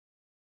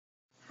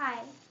Hi,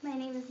 my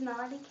name is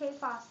Melody K.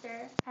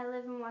 Foster. I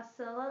live in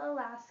Wasilla,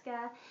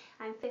 Alaska.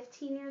 I'm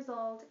 15 years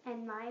old,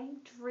 and my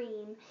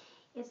dream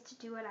is to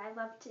do what I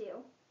love to do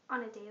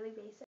on a daily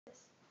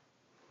basis.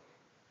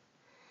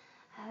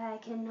 I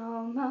can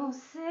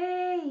almost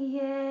see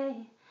it,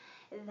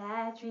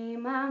 that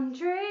dream I'm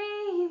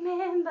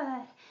dreaming,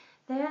 but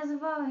there's a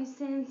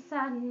voice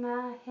inside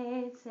my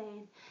head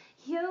saying,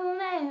 you'll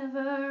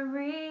never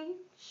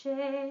reach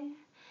it.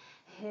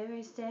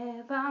 Every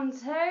step I'm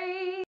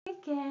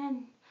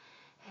taking,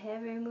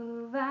 every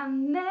move I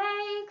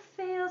make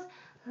feels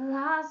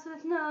lost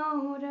with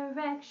no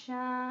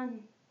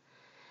direction.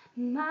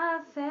 My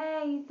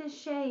faith is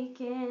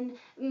shaking,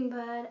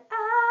 but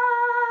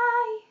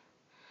I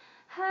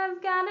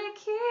have gotta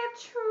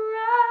keep trying.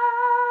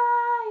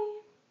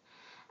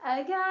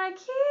 I gotta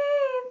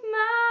keep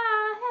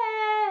my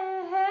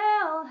head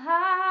held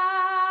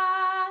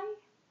high.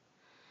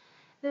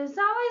 There's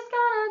always